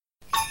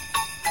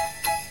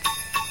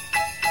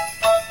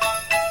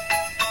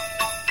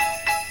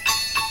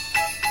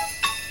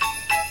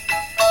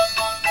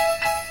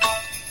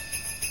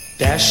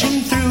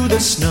dashing through the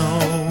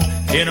snow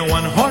in a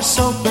one-horse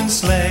open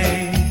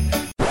sleigh.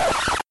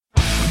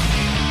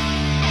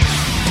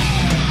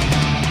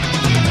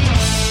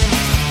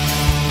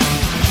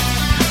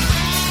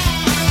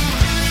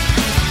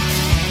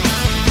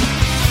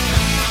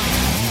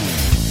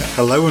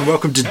 Hello and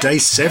welcome to day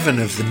 7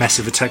 of the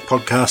Massive Attack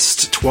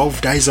podcast,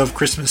 12 Days of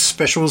Christmas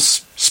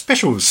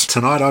Specials.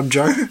 Tonight I'm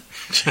Joe.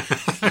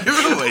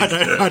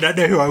 I don't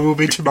know who I will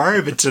be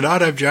tomorrow, but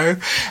tonight I'm Joe,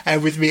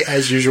 and with me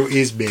as usual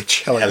is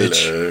Mitch. Hello.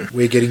 Mitch.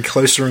 We're getting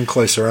closer and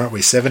closer, aren't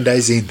we? 7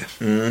 days in.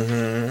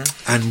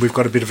 Mm-hmm. And we've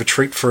got a bit of a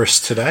treat for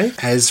us today,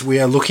 as we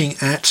are looking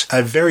at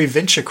A Very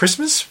Venture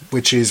Christmas,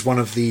 which is one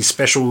of the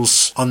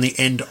specials on the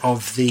end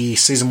of the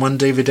Season 1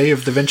 DVD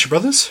of the Venture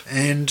Brothers,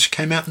 and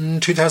came out in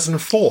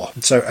 2004.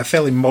 So a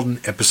fairly modern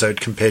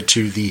episode compared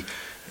to the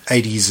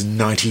 80s and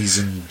 90s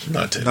and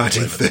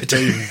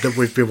 1913 that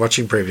we've been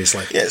watching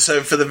previously. Yeah,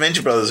 so for the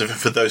Venture Brothers,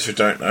 for those who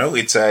don't know,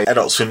 it's an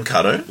Adult Swim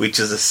cartoon, which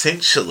is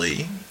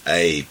essentially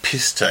a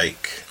piss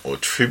take or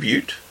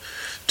tribute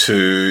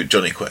to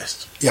Johnny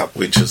Quest. Yep.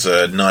 Which is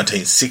a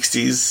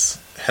 1960s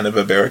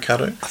Hanna-Barbera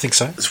cartoon. I think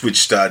so.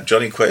 Which starred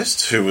Johnny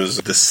Quest, who was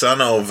the son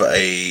of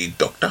a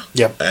doctor.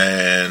 Yep.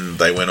 And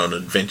they went on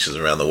adventures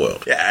around the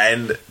world. Yeah,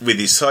 and with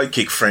his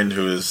sidekick friend,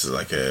 who was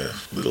like a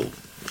little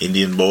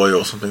Indian boy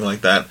or something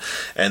like that,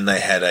 and they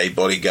had a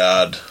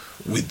bodyguard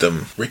with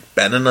them, Rick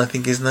Bannon, I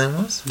think his name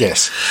was.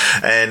 Yes.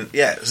 And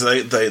yeah,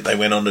 so they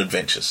went on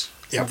adventures.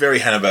 Yep. Very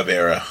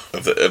Hanna-Barbera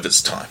of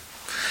its time.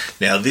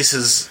 Now, this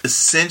is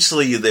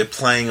essentially, they're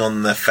playing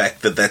on the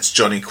fact that that's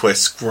Johnny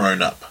Quest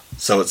grown up.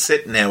 So it's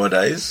set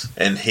nowadays,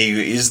 and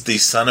he is the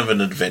son of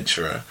an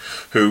adventurer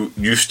who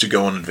used to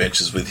go on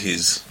adventures with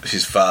his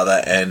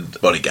father and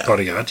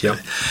bodyguard. Yeah.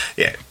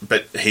 Yeah,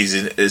 but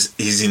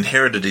he's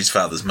inherited his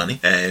father's money,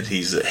 and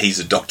he's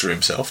a doctor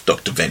himself,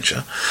 Dr.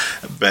 Venture,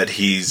 but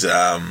he's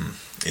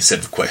instead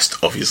of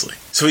Quest, obviously.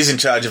 So he's in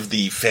charge of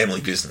the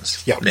family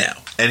business now,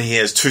 and he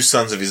has 2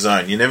 sons of his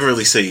own. You never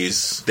really see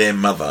their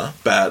mother,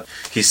 but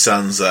his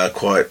sons are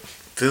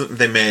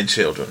they're man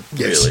children,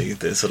 yes. Really.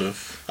 They're sort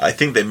of, I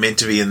think they're meant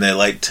to be in their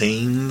late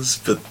teens,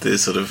 but they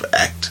sort of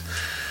act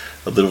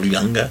a little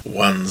younger.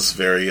 One's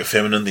very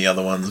effeminate, the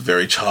other one's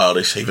very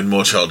childish, even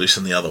more childish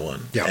than the other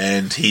one. Yep.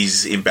 And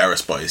he's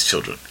embarrassed by his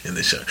children in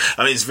this show.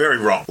 I mean, it's very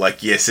wrong.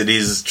 Like, yes, it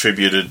is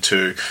tributed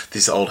to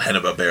this old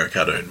Hanna-Barbera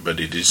cartoon, but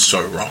it is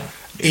so wrong.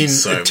 In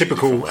so a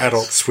typical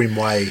Adult Swim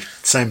way,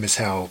 same as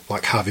how,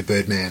 like, Harvey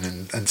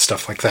Birdman and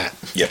stuff like that.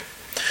 Yep.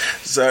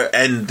 So,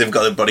 and they've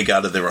got a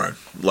bodyguard of their own.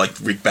 Like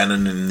Rick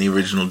Bannon in the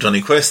original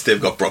Johnny Quest,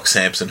 they've got Brock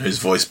Sampson, who's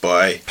voiced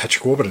by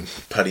Patrick Warburton.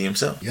 Paddy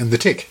himself. And the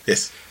Tick.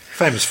 Yes.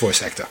 Famous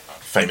voice actor.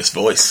 Famous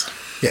voice.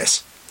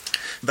 Yes.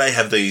 They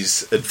have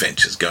these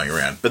adventures going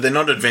around, but they're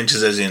not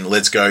adventures as in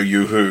let's go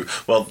yoo-hoo.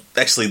 Well,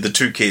 actually the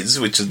 2 kids,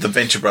 which are the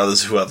Venture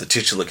Brothers, who are the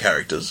titular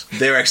characters,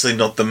 they're actually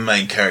not the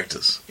main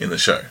characters in the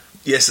show.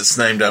 Yes, it's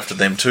named after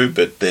them too,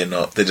 but they're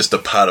not. They're just a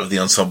part of the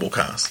ensemble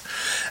cast.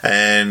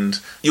 And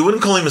you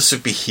wouldn't call him a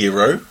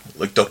superhero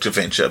like Dr.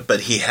 Venture, but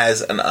he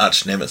has an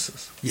arch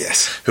nemesis.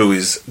 Yes. Who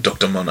is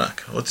Dr.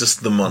 Monarch. Or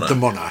just the Monarch. The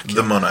Monarch.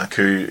 The Monarch,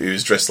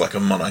 who's dressed like a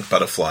monarch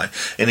butterfly.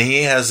 And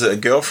he has a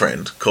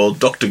girlfriend called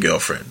Dr.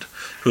 Girlfriend,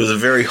 who is a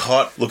very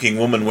hot-looking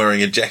woman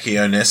wearing a Jackie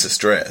Onassis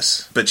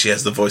dress, but she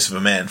has the voice of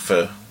a man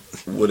for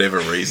whatever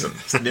reason.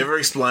 It's never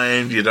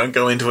explained. You don't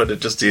go into it.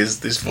 It just is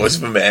this voice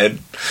of a man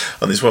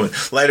on this woman.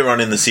 Later on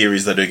in the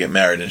series, they do get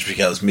married and she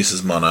becomes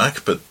Mrs.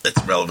 Monarch, but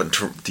that's relevant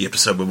to the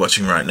episode we're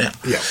watching right now.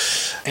 Yeah.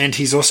 And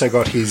he's also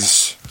got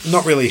his,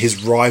 not really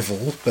his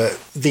rival, but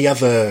the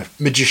other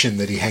magician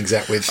that he hangs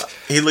out with.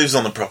 He lives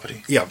on the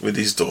property with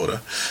his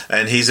daughter,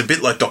 and he's a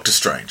bit like Doctor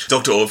Strange.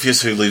 Dr.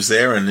 Orpheus, who lives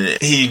there, and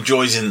he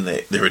enjoys in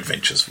their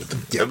adventures with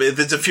them. Yep. I mean,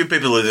 there's a few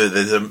people who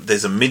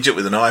there's a midget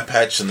with an eye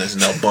patch, and there's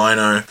an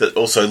albino that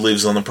also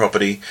lives on the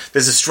property.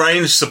 There's a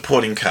strange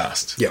supporting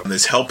cast. Yep. And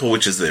there's Helper,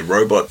 which is their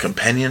robot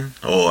companion,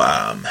 or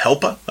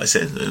Helper, I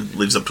said,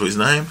 lives up to his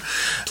name.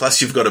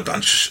 Plus you've got a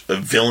bunch of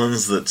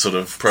villains that sort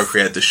of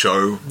procreate the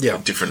show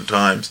at different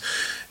times.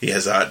 He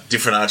has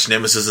different arch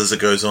nemesis as it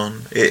goes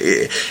on.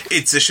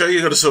 It's a show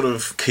you've got to sort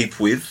of keep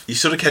with. You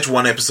sort of catch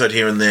one episode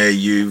here and there.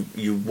 You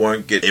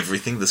won't get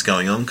everything that's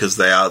going on because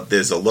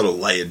there's a lot of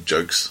layered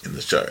jokes in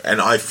the show. And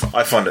I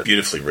find it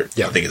beautifully written.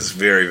 Yep. I think it's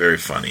very, very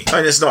funny.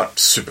 I mean, it's not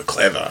super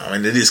clever. I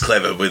mean, it is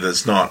clever, but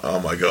it's not, oh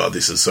my God,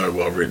 this is so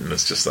well written.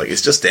 It's just like,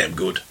 it's just damn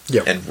good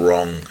and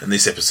wrong. And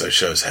this episode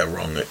shows how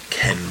wrong it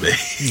can be.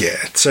 Yeah.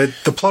 So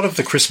the plot of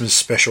the Christmas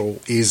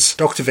special is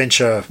Dr.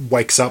 Venture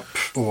wakes up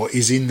or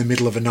is in the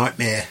middle of a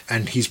nightmare,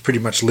 and he's pretty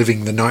much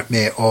living the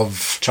nightmare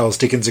of Charles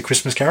Dickens' A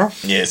Christmas Carol.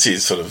 Yes,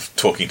 he's sort of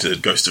talking to the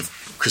ghost of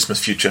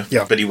Christmas future.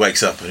 Yeah. But he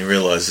wakes up and he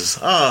realises,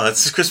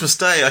 it's Christmas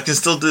Day, I can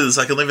still do this,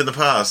 I can live in the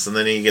past. And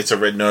then he gets a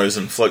red nose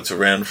and floats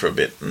around for a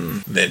bit,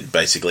 and then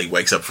basically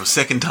wakes up for a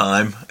second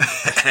time,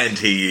 and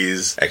he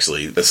is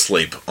actually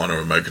asleep on a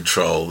remote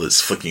control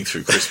that's flicking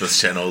through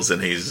Christmas channels,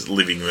 and he's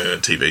living the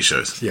TV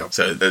shows. Yeah.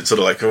 So it's sort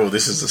of like,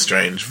 this is a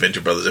strange Venture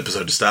Brothers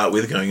episode to start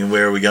with, going, and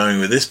where are we going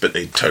with this? But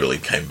it totally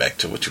came back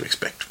to what you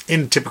expect.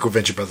 In typical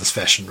Venture Brothers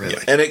fashion, really.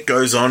 Yeah. And it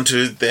goes on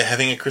to they're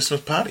having a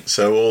Christmas party.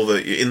 So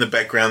in the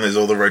background, there's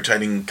all the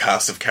rotating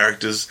cast of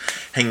characters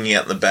hanging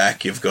out in the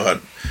back. You've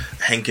got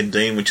Hank and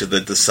Dean, which are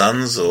the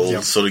sons,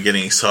 all sort of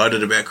getting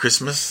excited about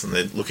Christmas, and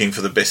they're looking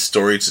for the best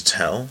story to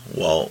tell.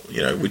 Well,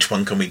 which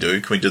one can we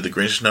do? Can we do the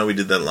Grinch? No, we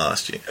did that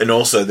last year. And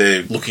also,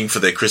 they're looking for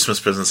their Christmas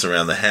presents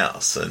around the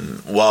house. And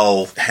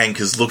while Hank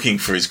is looking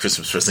for his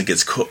Christmas present,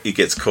 he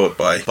gets caught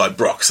by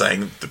Brock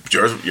saying,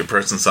 your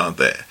presents aren't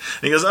there.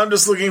 And he goes, I'm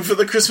just looking for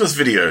the Christmas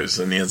videos.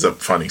 And he ends up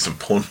finding some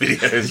porn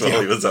videos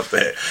while he was up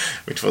there,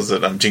 which was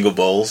at Jingle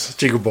Balls.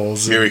 Jingle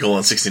Balls. Miracle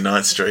on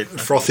 69th Street.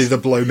 Frothy the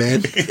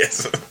Blowman.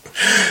 Yes.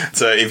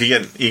 So if you're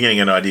getting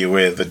an idea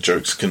where the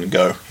jokes can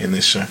go in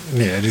this show.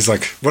 Yeah, and he's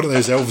like, what are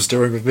those elves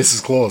doing with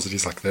Mrs. Claus? And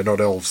he's like, they're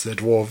not elves, they're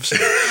dwarves.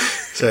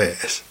 So,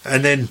 yes.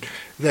 And then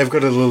they've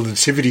got a little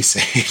nativity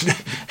scene,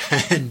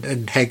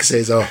 and Hank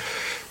says,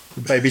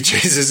 baby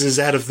Jesus is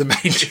out of the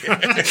manger.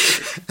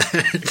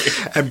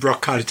 And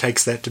Brock kind of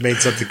takes that to mean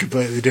something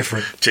completely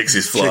different. Checks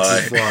his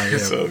fly. Yeah.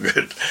 It's all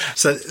good.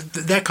 So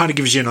that kind of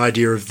gives you an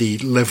idea of the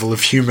level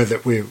of humour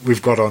that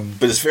we've got on.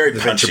 But it's very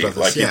punchy.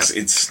 Like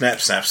it's snap,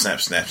 snap,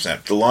 snap, snap,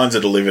 snap. The lines are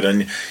delivered,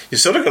 and you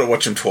sort of got to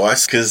watch them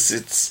twice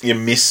because you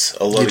miss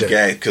a lot of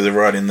gags because they're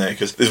right in there.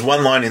 Because there's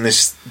one line in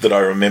this that I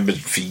remembered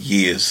for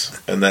years,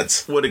 and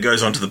that's what it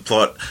goes on to the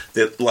plot.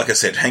 That, like I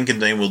said, Hank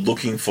and Dean were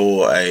looking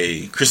for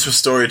a Christmas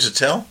story to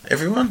tell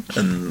everyone,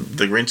 and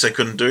the Grinch they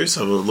couldn't do,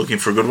 so we're looking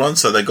for a good one.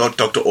 So they got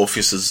Dr.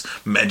 Orpheus's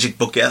magic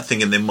book out,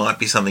 thinking there might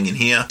be something in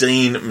here.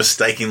 Dean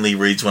mistakenly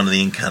reads one of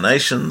the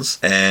incarnations,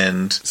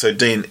 and so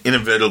Dean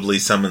inadvertently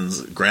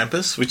summons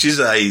Grampus, which is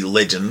a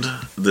legend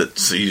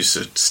that used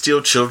to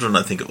steal children.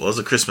 I think it was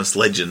a Christmas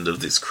legend of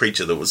this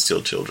creature that would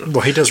steal children.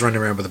 Well, he does run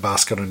around with a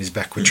basket on his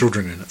back with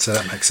children in it, so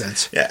that makes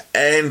sense. Yeah,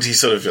 and he's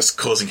sort of just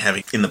causing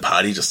havoc in the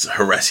party, just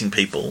harassing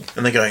people.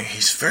 And they're going,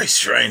 he's very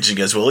strange. He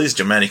goes, well, he's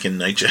Germanic in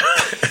nature.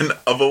 And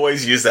I've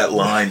always used that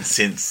line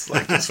since,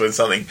 like, just when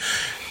something...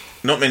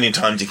 Not many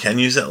times you can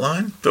use that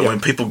line, but when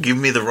people give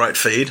me the right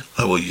feed,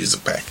 I will use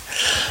it back.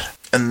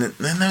 And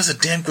then there was a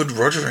damn good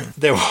rogering.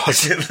 There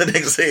was. The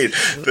next scene,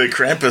 the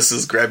Krampus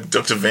has grabbed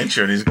Dr.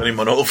 Venture and he's got him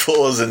on all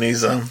fours and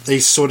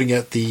he's sorting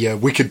out the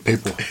wicked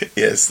people.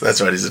 Yes,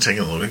 that's right. He's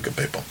attacking all the wicked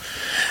people.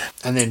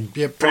 And then,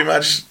 pretty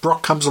much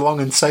Brock comes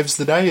along and saves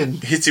the day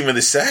and hits him with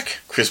his sack,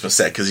 Christmas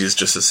sack, because he's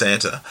just a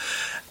Santa.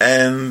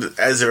 And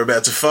as they're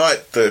about to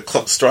fight, the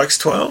clock strikes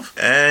 12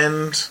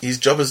 and his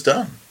job is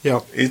done.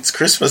 Yep. It's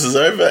Christmas is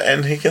over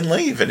and he can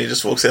leave and he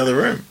just walks out of the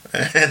room.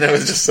 And it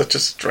was just such a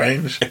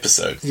strange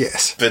episode.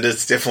 Yes. But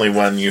it's definitely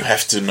one you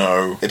have to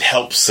know. It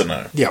helps to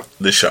know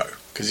the show.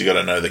 Because you got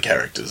to know the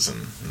characters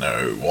and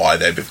know why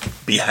they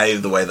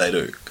behave the way they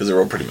do. Because they're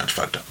all pretty much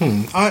fucked up.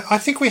 I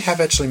think we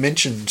have actually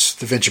mentioned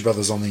the Venture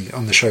Brothers on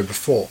the show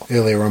before.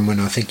 Earlier on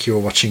when I think you were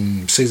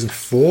watching season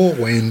 4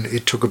 when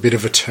it took a bit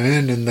of a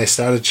turn and they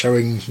started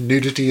showing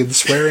nudity and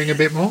swearing a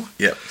bit more.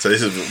 Yeah, so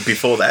this is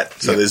before that.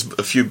 So there's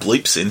a few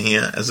bleeps in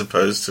here as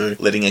opposed to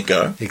letting it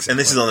go. Exactly. And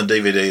this is on the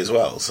DVD as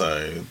well.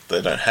 So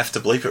they don't have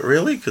to bleep it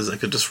really because they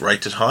could just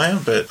rate it higher.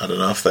 But I don't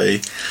know if they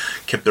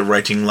kept the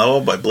rating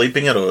lower by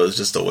bleeping it or it was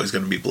just always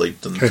going to be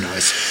bleeped. And who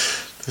knows?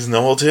 There's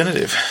no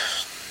alternative.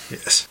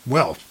 Yes.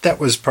 Well,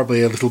 that was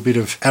probably a little bit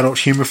of adult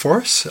humour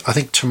for us. I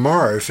think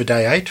tomorrow for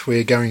day 8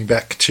 we're going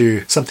back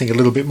to something a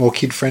little bit more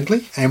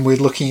kid-friendly and we're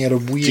looking at a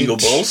weird... Jingle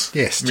Balls?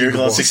 Yes.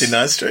 Miracle on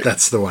 69th Street?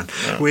 That's the one.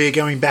 Oh. We're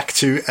going back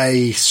to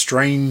a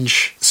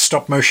strange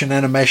stop-motion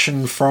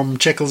animation from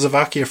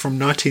Czechoslovakia from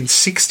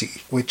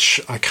 1960, which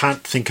I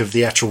can't think of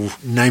the actual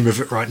name of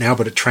it right now,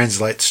 but it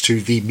translates to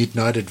The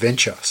Midnight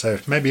Adventure. So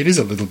maybe it is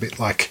a little bit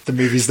like the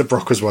movies that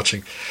Brock was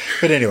watching.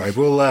 But anyway,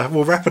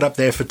 we'll wrap it up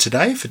there for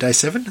today, for day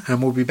 7,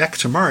 and we'll be back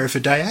tomorrow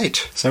for day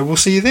 8. So we'll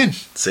see you then.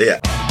 See ya.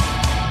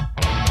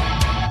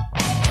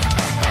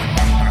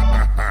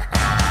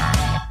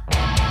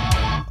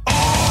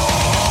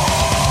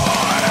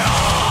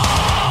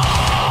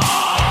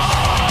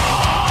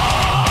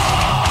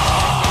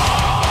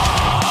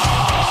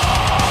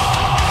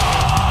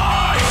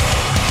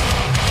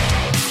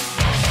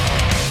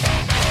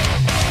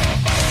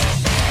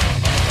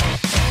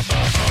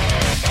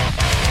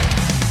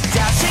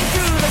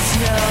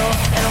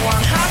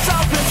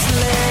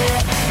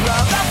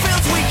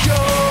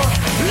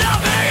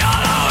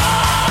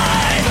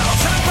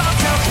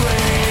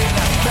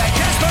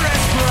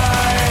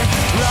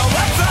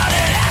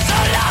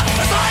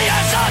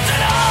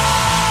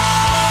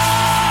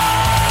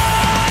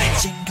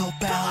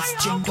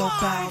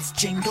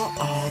 Jingle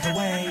all the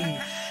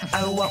way.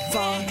 Oh, what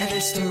fun it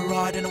is to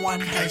ride in a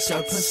one-horse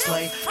open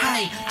sleigh.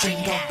 Hey,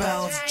 jingle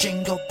bells,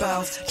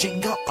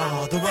 jingle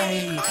all the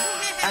way.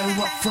 Oh,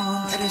 what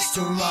fun it is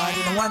to ride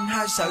in a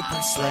one-horse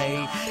open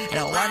sleigh. In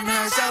a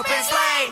one-horse open sleigh.